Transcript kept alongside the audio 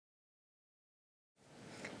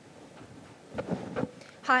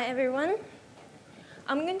Hi everyone.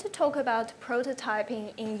 I'm going to talk about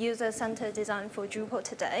prototyping in user-centered design for Drupal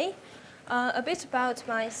today. A bit about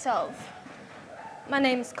myself. My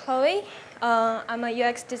name is Chloe. I'm a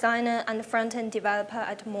UX designer and front-end developer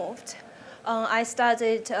at Morphed. I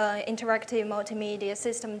studied interactive multimedia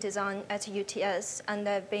system design at UTS, and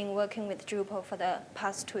I've been working with Drupal for the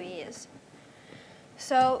past 2 years.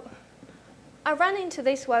 So I ran into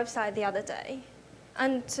this website the other day,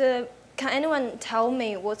 and can anyone tell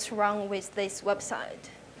me what's wrong with this website?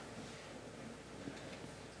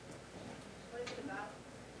 What is it about?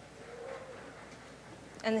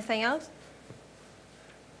 Anything else?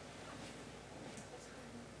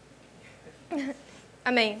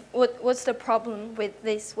 I mean, what's the problem with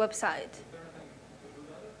this website?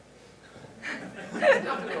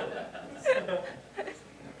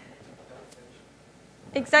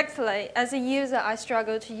 Exactly. As a user, I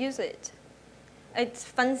struggle to use it. It's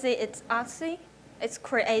fancy, it's artsy, it's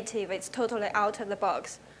creative, it's totally out of the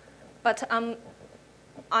box. But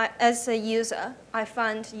as a user, I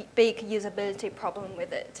find big usability problem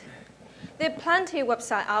with it. There are plenty of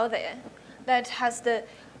websites out there that has the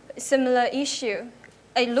similar issue.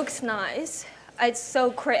 It looks nice, it's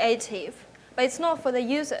so creative, but it's not for the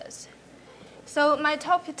users. So my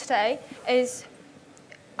topic today is,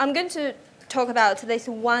 I'm going to talk about this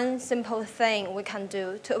one simple thing we can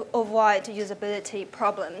do to avoid usability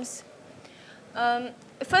problems.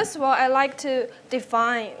 First of all, I like to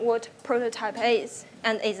define what prototype is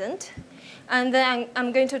and isn't. And then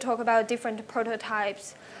I'm going to talk about different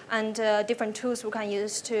prototypes and different tools we can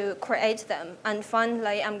use to create them. And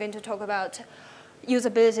finally, I'm going to talk about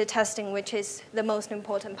usability testing, which is the most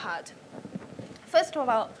important part. First of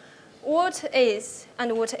all, what is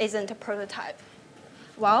and what isn't a prototype?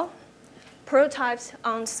 Well, prototypes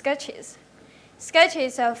aren't sketches.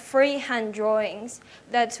 Sketches are freehand drawings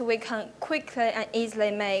that we can quickly and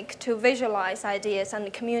easily make to visualize ideas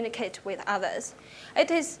and communicate with others.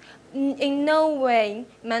 It is in no way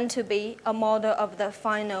meant to be a model of the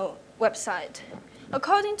final website.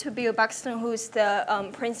 According to Bill Buxton, who's the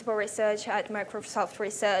principal researcher at Microsoft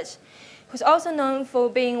Research, who's also known for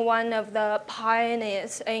being one of the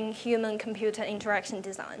pioneers in human-computer interaction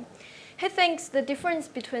design, he thinks the difference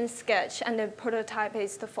between sketch and a prototype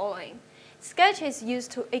is the following. Sketch is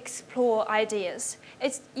used to explore ideas.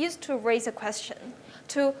 It's used to raise a question,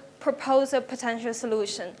 to propose a potential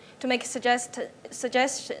solution, to make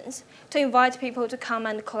suggestions, to invite people to come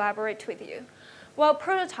and collaborate with you. While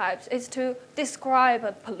prototypes is to describe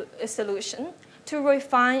a solution, to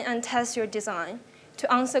refine and test your design,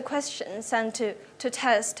 to answer questions, and to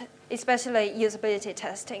test, especially usability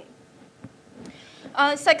testing.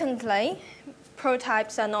 Secondly,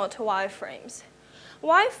 prototypes are not wireframes.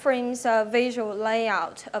 Wireframes are visual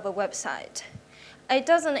layout of a website. It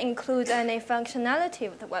doesn't include any functionality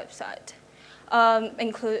of the website.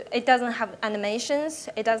 It doesn't have animations.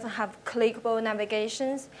 It doesn't have clickable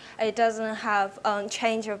navigations. It doesn't have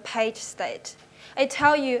change of page state. It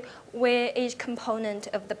tells you where each component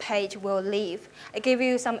of the page will live. It gives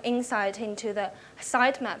you some insight into the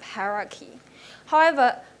sitemap hierarchy.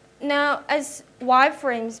 However, now, as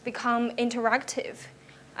wireframes become interactive,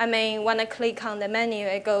 I mean, when I click on the menu,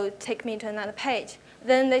 it goes take me to another page.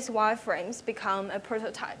 Then these wireframes become a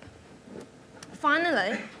prototype.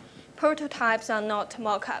 Finally, prototypes are not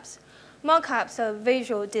mockups. Mockups are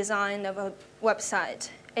visual design of a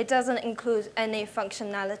website. It doesn't include any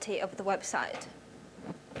functionality of the website.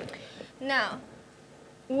 Now,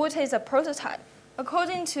 what is a prototype?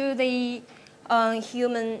 According to the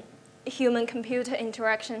Human-Computer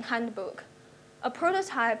Interaction Handbook, a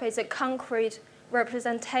prototype is a concrete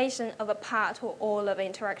representation of a part or all of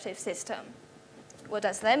an interactive system. What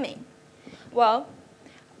does that mean? Well,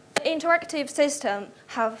 the interactive system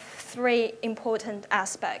have three important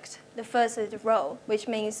aspects. The first is the role, which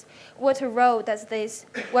means what role does this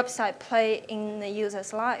website play in the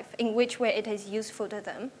user's life, in which way it is useful to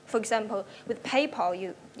them. For example, with PayPal,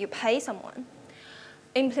 you pay someone.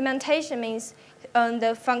 Implementation means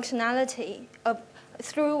the functionality of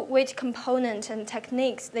through which components and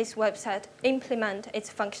techniques this website implement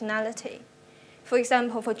its functionality. For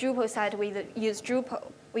example, for Drupal side, we use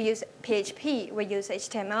Drupal. We use PHP. We use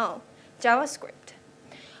HTML, JavaScript.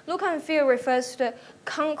 Look and feel refers to the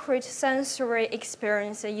concrete sensory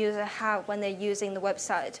experience a user have when they're using the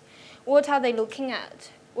website. What are they looking at?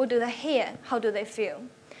 What do they hear? How do they feel?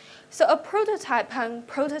 So a prototype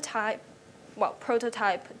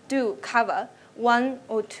do cover one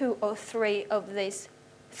or two or three of these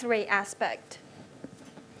three aspects.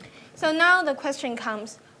 So now the question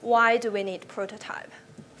comes, why do we need prototype?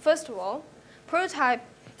 First of all, prototype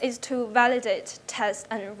is to validate, test,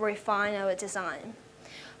 and refine our design.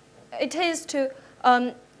 it is to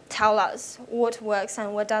tell us what works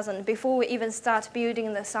and what doesn't before we even start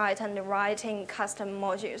building the site and writing custom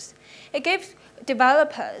modules. It gives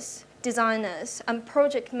developers, designers, and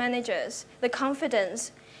project managers the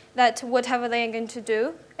confidence that whatever they are going to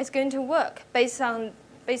do is going to work based on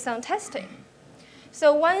testing.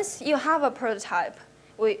 So once you have a prototype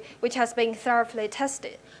which has been thoroughly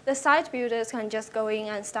tested, the site builders can just go in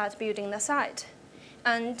and start building the site.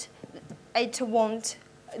 And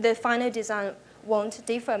the final design won't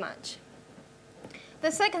differ much.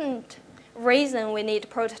 The second reason we need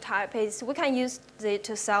prototype is we can use it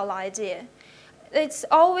to sell the idea. It's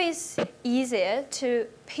always easier to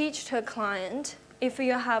pitch to a client if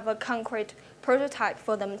you have a concrete prototype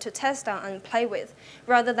for them to test on and play with,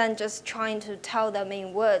 rather than just trying to tell them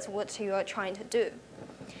in words what you are trying to do.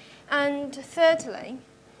 And thirdly,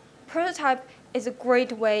 prototype is a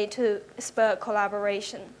great way to spur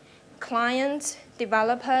collaboration. Clients,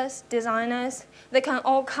 developers, designers, they can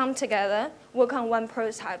all come together, work on one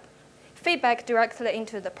prototype, feedback directly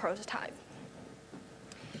into the prototype.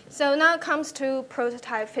 So now it comes to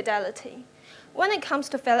prototype fidelity. When it comes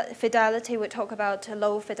to fidelity, we talk about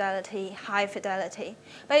low fidelity, high fidelity,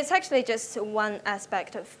 but it's actually just one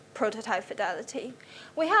aspect of prototype fidelity.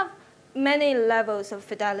 We have many levels of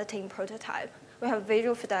fidelity in prototype. We have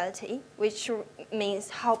visual fidelity, which means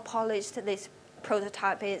how polished this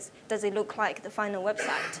prototype is. Does it look like the final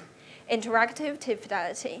website? Interactive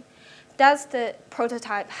fidelity. Does the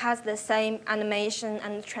prototype has the same animation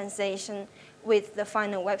and translation with the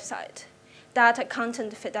final website? Data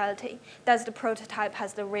content fidelity. Does the prototype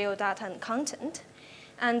has the real data and content?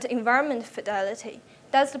 And environment fidelity.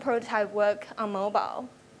 Does the prototype work on mobile?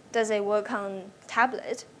 Does it work on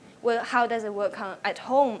tablet? Well, how does it work at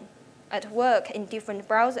home, at work, in different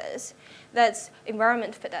browsers? That's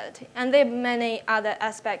environment fidelity. And there are many other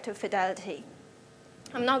aspects of fidelity.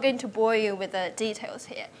 I'm not going to bore you with the details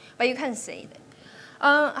here, but you can see it.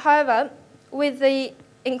 However, with the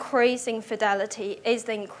increasing fidelity is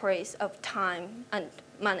the increase of time and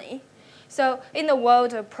money. So in the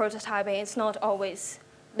world of prototyping, it's not always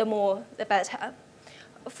the more the better.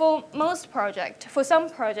 For some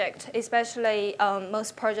projects, especially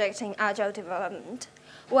most projects in agile development,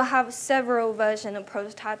 we'll have several versions of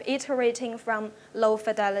prototype iterating from low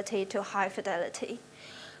fidelity to high fidelity.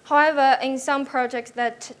 However, in some projects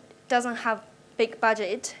that doesn't have big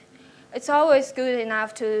budget, it's always good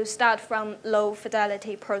enough to start from low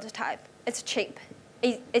fidelity prototype. It's cheap.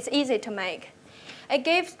 It's easy to make. It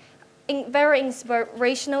gives very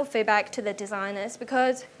inspirational feedback to the designers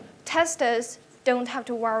because testers don't have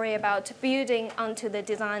to worry about building onto the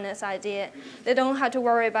designer's idea. They don't have to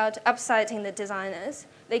worry about upsetting the designers.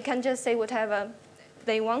 They can just say whatever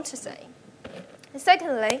they want to say.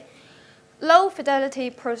 Secondly, low fidelity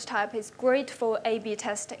prototype is great for A/B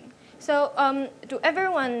testing. So do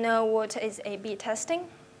everyone know what is A/B testing?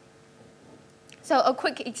 So a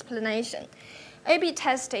quick explanation. A/B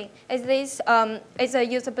testing is is a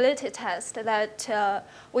usability test that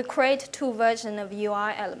we create two versions of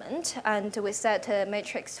UI element and we set a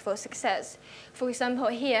matrix for success. For example,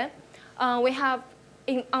 here we have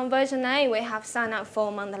on version A we have sign up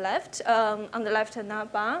form on the left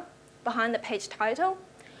navbar behind the page title.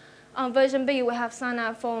 On version B we have sign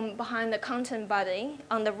up form behind the content body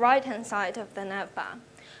on the right hand side of the navbar.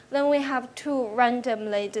 Then we have two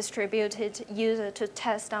randomly distributed users to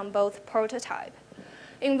test on both prototype.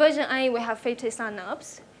 In version A, we have 50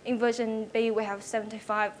 signups. In version B, we have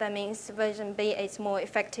 75. That means version B is more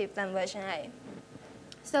effective than version A.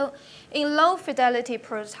 So in low fidelity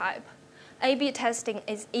prototype, A/B testing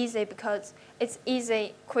is easy because it's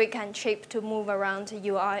easy, quick, and cheap to move around the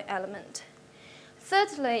UI element.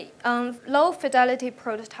 Thirdly, low fidelity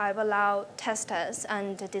prototype allow testers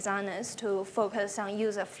and designers to focus on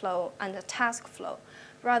user flow and the task flow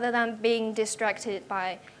rather than being distracted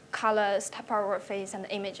by colors, typographies, and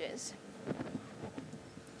images.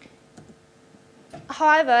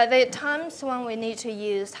 However, there are times when we need to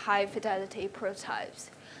use high fidelity prototypes.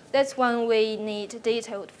 That's when we need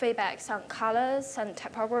detailed feedbacks on colors and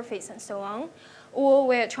typographies and so on, or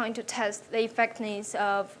we're trying to test the effectiveness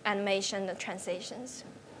of animation and transitions.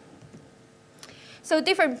 So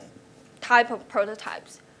different type of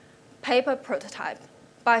prototypes. Paper prototype,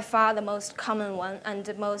 by far the most common one and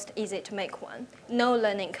the most easy to make one. No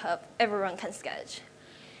learning curve, everyone can sketch.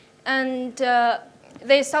 And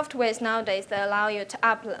there's softwares nowadays that allow you to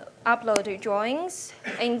upload your drawings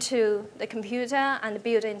into the computer and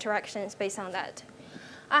build interactions based on that.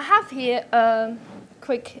 I have here a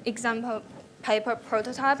quick example paper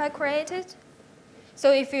prototype I created.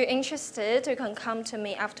 So if you're interested, you can come to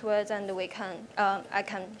me afterwards and I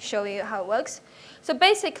can show you how it works. So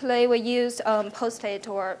basically, we use Post-it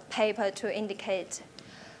or paper to indicate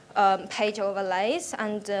page overlays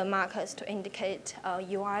and markers to indicate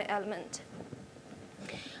UI element.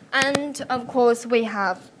 And of course, we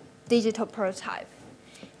have digital prototype.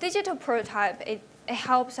 Digital prototype, it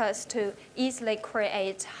helps us to easily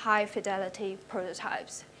create high fidelity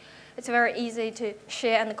prototypes. It's very easy to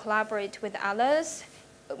share and collaborate with others.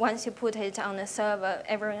 Once you put it on a server,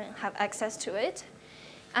 everyone have access to it.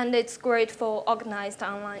 And it's great for organized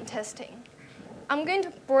online testing. I'm going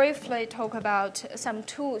to briefly talk about some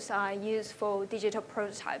tools I use for digital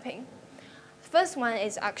prototyping. The first one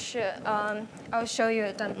is Akshay. I'll show you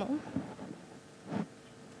a demo.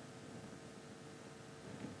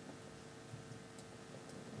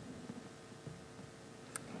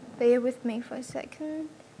 Bear with me for a second.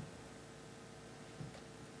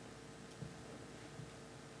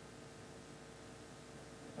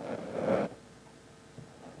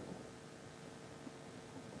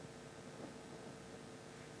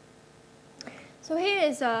 So here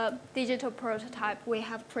is a digital prototype we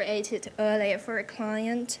have created earlier for a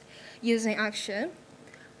client using Akshay.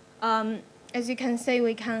 As you can see,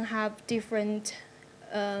 we can have different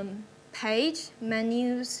page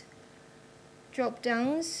menus,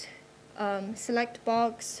 drop-downs, select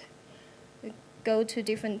box, go to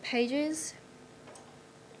different pages.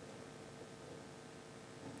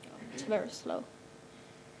 It's very slow.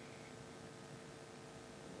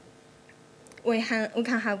 We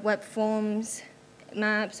can have web forms,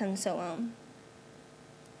 maps, and so on.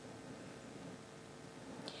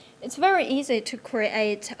 It's very easy to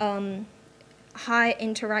create high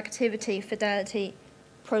interactivity fidelity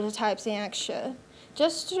prototypes in Akshay.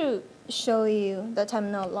 Just to show you that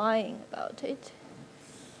I'm not lying about it,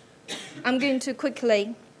 I'm going to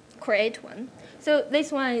quickly create one. So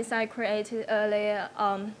this one is I created earlier.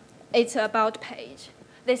 It's an about page.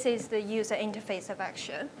 This is the user interface of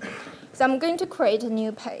Akshay. So I'm going to create a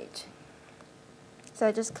new page. So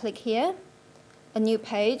I just click here, a new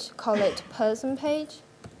page, call it person page.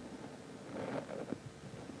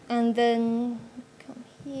 And then come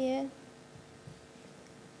here.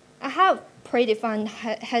 I have predefined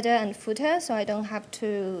header and footer, so I don't have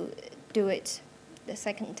to do it the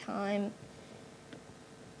second time.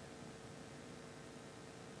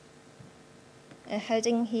 A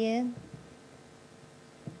heading here.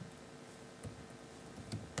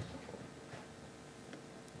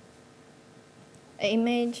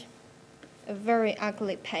 Image, a very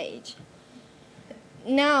ugly page.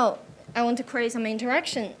 Now, I want to create some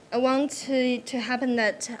interaction. I want to happen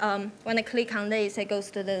that when I click on this, it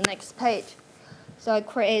goes to the next page. So I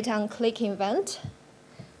create an click event,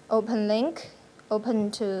 open link,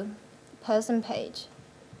 open to person page.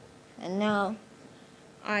 And now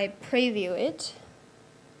I preview it.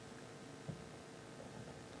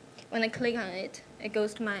 When I click on it, it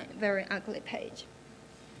goes to my very ugly page.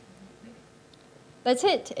 That's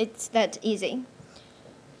it. It's that easy.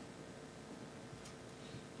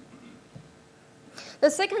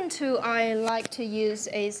 The second tool I like to use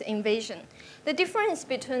is Invasion. The difference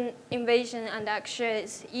between Invasion and Akshay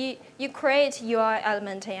is you create UI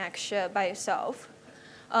element in Akshay by yourself.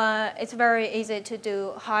 It's very easy to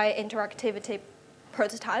do high interactivity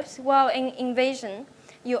prototypes. While in Invasion,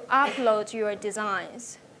 you upload your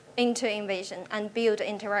designs into Invasion and build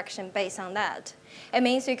interaction based on that. It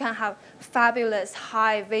means you can have fabulous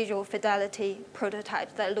high visual fidelity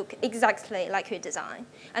prototypes that look exactly like your design.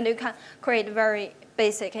 And you can create very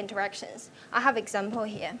basic interactions. I have an example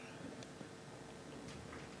here.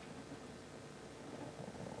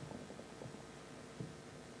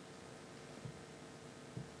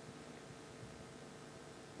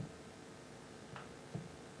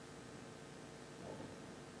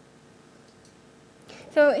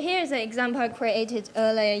 So here's an example I created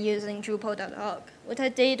earlier using Drupal.org. What I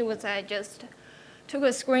did was I just took a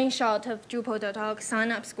screenshot of Drupal.org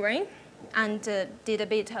sign-up screen and did a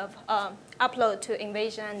bit of upload to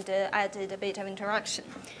Invasion and added a bit of interaction.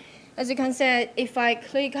 As you can see, if I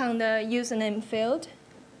click on the username field,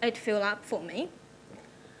 it fills up for me.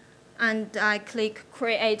 And I click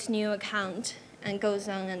Create New Account and goes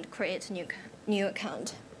on and create new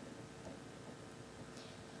account.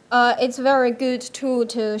 It's a very good tool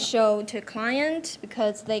to show to client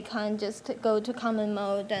because they can just go to common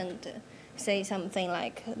mode and say something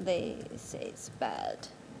like, this is bad.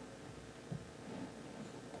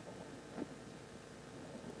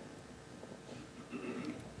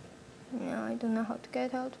 No, I don't know how to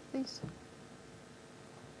get out of this.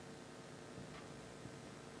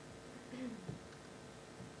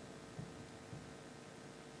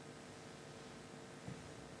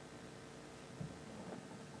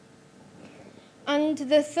 And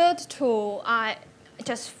the third tool I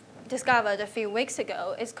just discovered a few weeks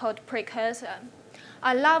ago is called Precursor.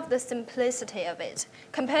 I love the simplicity of it.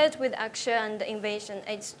 Compared with Action and Invasion,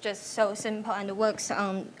 it's just so simple and works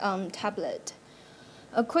on tablet.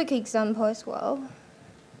 A quick example as well.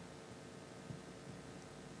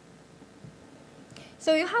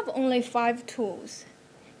 So you have only 5 tools,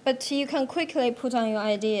 but you can quickly put on your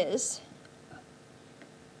ideas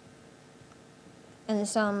and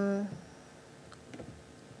some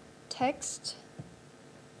text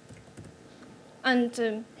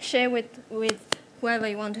and share with whoever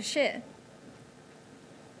you want to share.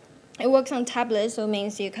 It works on tablet, so it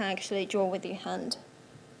means you can actually draw with your hand.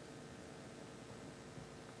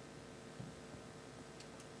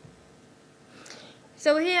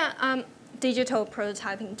 So here are digital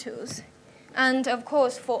prototyping tools. And of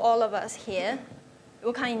course, for all of us here,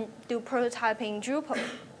 we can do prototyping in Drupal.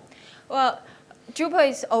 Well, Drupal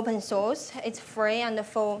is open source, it's free, and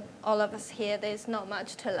for all of us here, there's not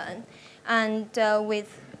much to learn. And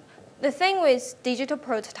the thing with digital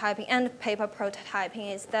prototyping and paper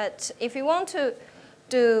prototyping is that if you want to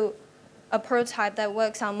do a prototype that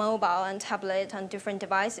works on mobile and tablet on different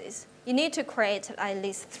devices, you need to create at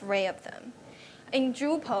least 3 of them. In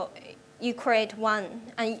Drupal, you create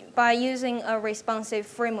one, and by using a responsive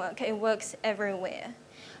framework, it works everywhere.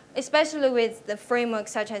 Especially with the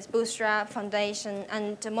frameworks such as Bootstrap, Foundation,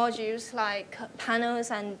 and modules like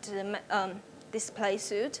panels and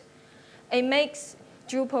DisplaySuite, it makes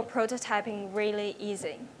Drupal prototyping really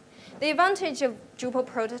easy. The advantage of Drupal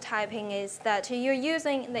prototyping is that you're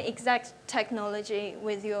using the exact technology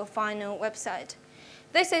with your final website.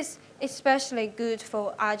 This is especially good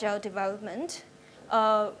for agile development.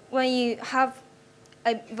 When you have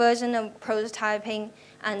a version of prototyping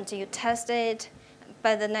and you test it,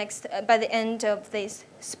 by the end of this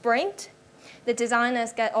sprint, the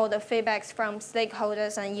designers get all the feedbacks from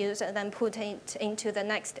stakeholders and users, then put it into the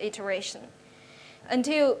next iteration.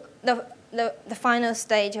 Until the final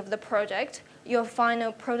stage of the project, your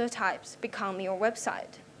final prototypes become your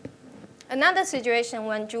website. Another situation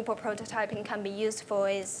when Drupal prototyping can be useful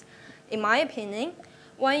is, in my opinion,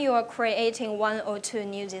 when you are creating 1 or 2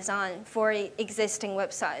 new designs for an existing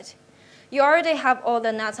website. You already have all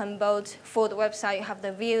the nuts and bolts for the website. You have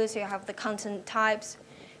the views, you have the content types.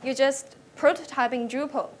 You just prototyping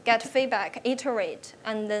Drupal, get feedback, iterate,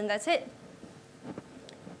 and then that's it.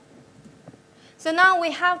 So now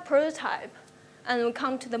we have prototype, and we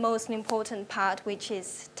come to the most important part, which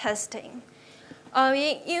is testing.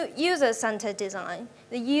 User-centered design,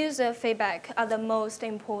 the user feedback are the most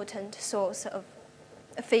important source of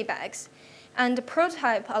feedbacks. And the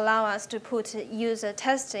prototype allows us to put user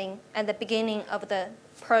testing at the beginning of the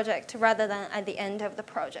project rather than at the end of the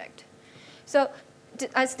project. So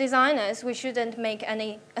as designers, we shouldn't make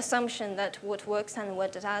any assumption that what works and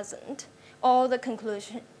what doesn't. All the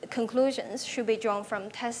conclusions should be drawn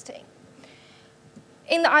from testing.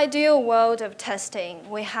 In the ideal world of testing,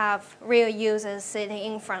 we have real users sitting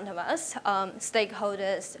in front of us,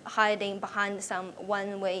 stakeholders hiding behind some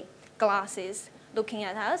one-way glasses looking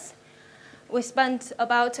at us. We spend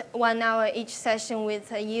about 1 hour each session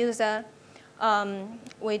with a user.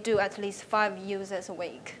 We do at least 5 users a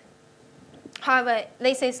week. However,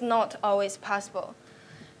 this is not always possible.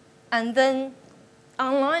 And then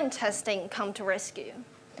online testing comes to rescue.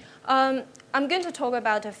 I'm going to talk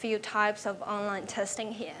about a few types of online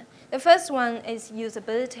testing here. The first one is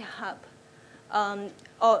Usability Hub.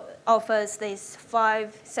 Offers this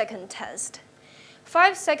 5-second test.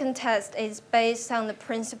 5-second test is based on the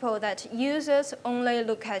principle that users only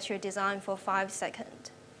look at your design for 5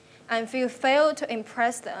 seconds. And if you fail to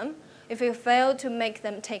impress them, if you fail to make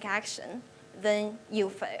them take action, then you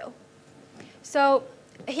fail. So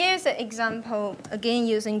here's an example, again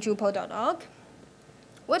using Drupal.org.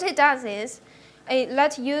 What it does is it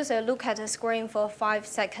lets users look at a screen for 5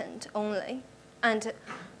 seconds only and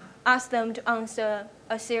ask them to answer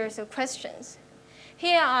a series of questions.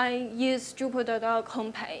 Here I use Drupal.org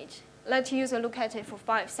homepage. Let user look at it for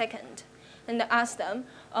 5 seconds and ask them,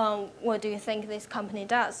 what do you think this company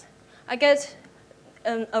does? I get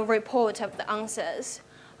a report of the answers.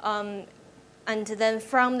 And then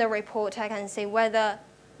from the report, I can see whether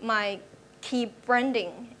my key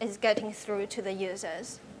branding is getting through to the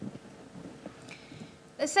users.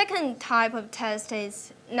 The second type of test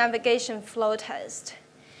is navigation flow test.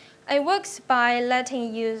 It works by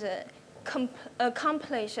letting user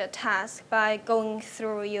accomplish a task by going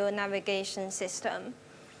through your navigation system.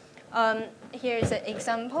 Here's an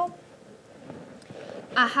example.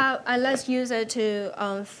 I let user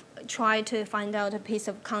to try to find out a piece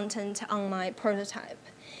of content on my prototype.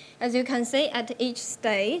 As you can see, at each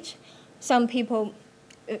stage, Some people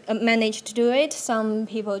managed to do it, some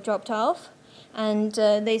people dropped off, and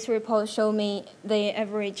these reports show me the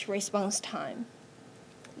average response time.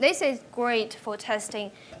 This is great for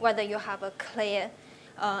testing whether you have a clear,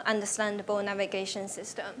 understandable navigation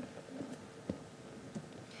system.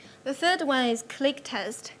 The third one is click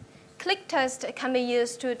test. Click test can be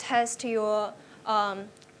used to test your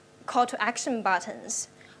call to action buttons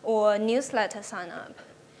or newsletter sign up.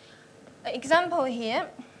 Example here,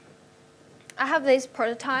 I have this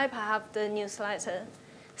prototype, I have the newsletter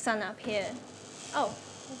sign up here. Oh,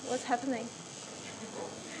 what's happening?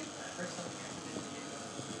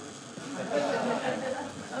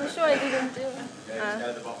 I'm sure I didn't do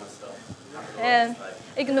it.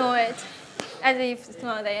 Ignore it, as if it's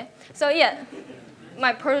not there. So yeah,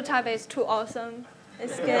 my prototype is too awesome.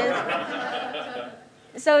 It's good.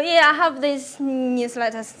 So yeah, I have this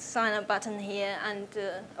newsletter sign up button here, and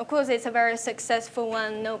of course it's a very successful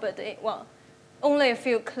one. Only a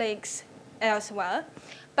few clicks elsewhere.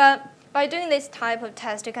 But by doing this type of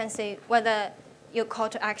test, you can see whether your call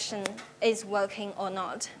to action is working or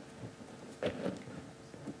not.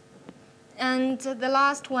 And the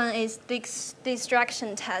last one is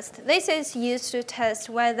distraction test. This is used to test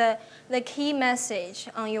whether the key message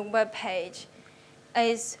on your web page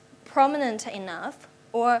is prominent enough,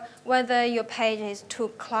 or whether your page is too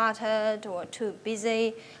cluttered or too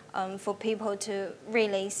busy for people to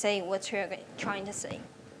really see what you're trying to see.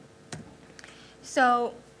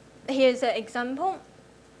 So here's an example.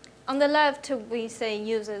 On the left, we see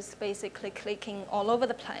users basically clicking all over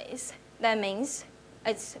the place. That means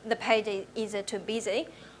the page is either too busy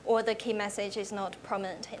or the key message is not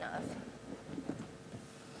prominent enough.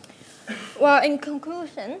 Well, in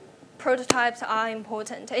conclusion, prototypes are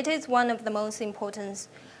important. It is one of the most important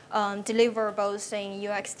deliverables in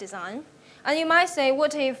UX design. And you might say,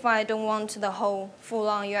 what if I don't want the whole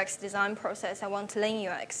full-on UX design process? I want lean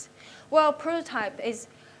UX. Well,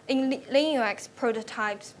 in lean UX,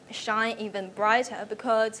 prototypes shine even brighter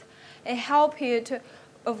because it helps you to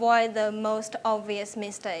avoid the most obvious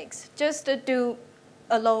mistakes. Just do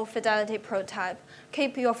a low-fidelity prototype.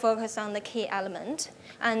 Keep your focus on the key element,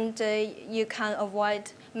 and you can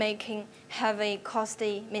avoid making heavy,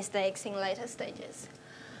 costly mistakes in later stages.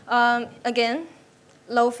 Again,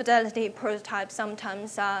 low-fidelity prototypes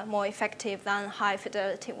sometimes are more effective than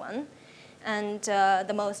high-fidelity one. And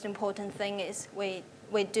the most important thing is we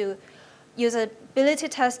do usability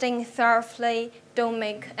testing thoroughly, don't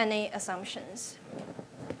make any assumptions.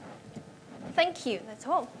 Thank you, that's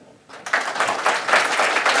all.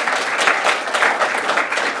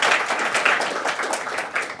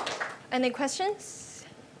 Any questions?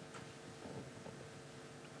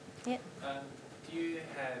 Yeah. Do you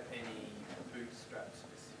have any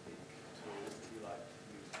Bootstrap-specific tools that you like to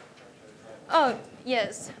use for prototypes? Oh,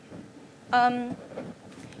 yes.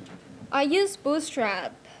 I use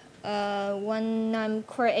Bootstrap when I'm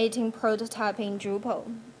creating prototype in Drupal.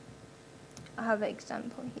 I have an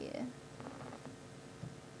example here.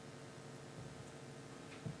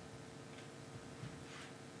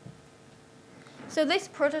 So this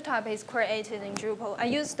prototype is created in Drupal. I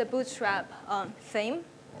use the Bootstrap theme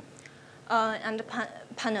and the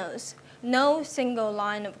panels. No single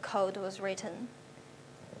line of code was written.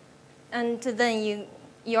 And then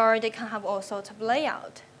you already can have all sorts of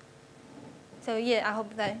layout. So yeah, I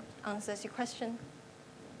hope that answers your question.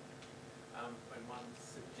 And one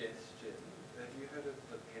suggestion, have you heard of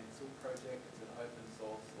the Pencil project? It's an open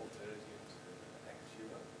source alternative to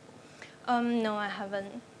Axure. No, I haven't.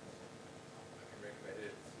 I can recommend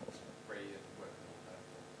it. It's free and working on that.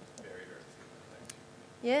 Very, very similar to Axure.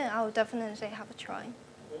 Yeah, I'll definitely have a try.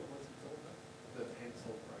 What was it called? The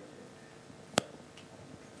Pencil project.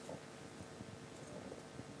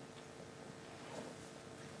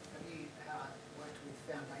 Have you worked with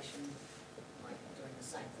Foundation, like doing the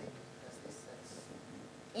same thing as this?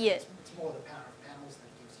 Yeah. It's more the power of panels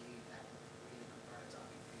that gives you that really good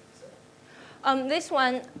prototyping feel, is it? This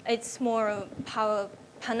one, it's more power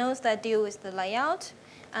panels that deal with the layout,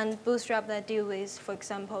 and Bootstrap that deal with, for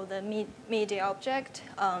example, the media object,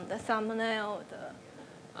 the thumbnail, the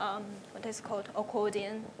what is called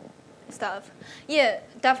accordion stuff. Yeah,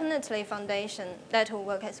 definitely Foundation, that will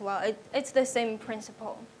work as well. It's the same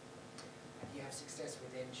principle. Have you had success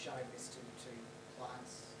with then showing this to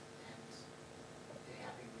clients and they're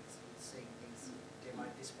happy with seeing things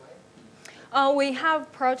demoed this way? We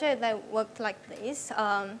have projects that work like this,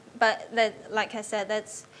 but like I said,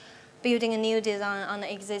 that's building a new design on an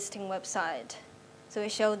existing website. So we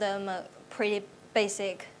show them a pretty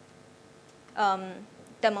basic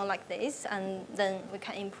demo like this, and then we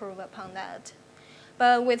can improve upon that.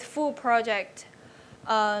 But with full project,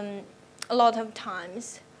 a lot of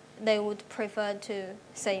times they would prefer to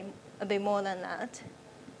say a bit more than that.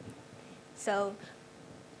 So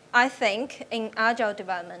I think in agile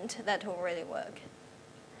development, that will really work.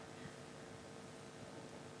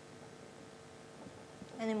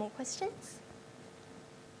 Any more questions?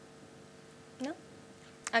 No?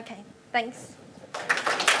 Okay, thanks.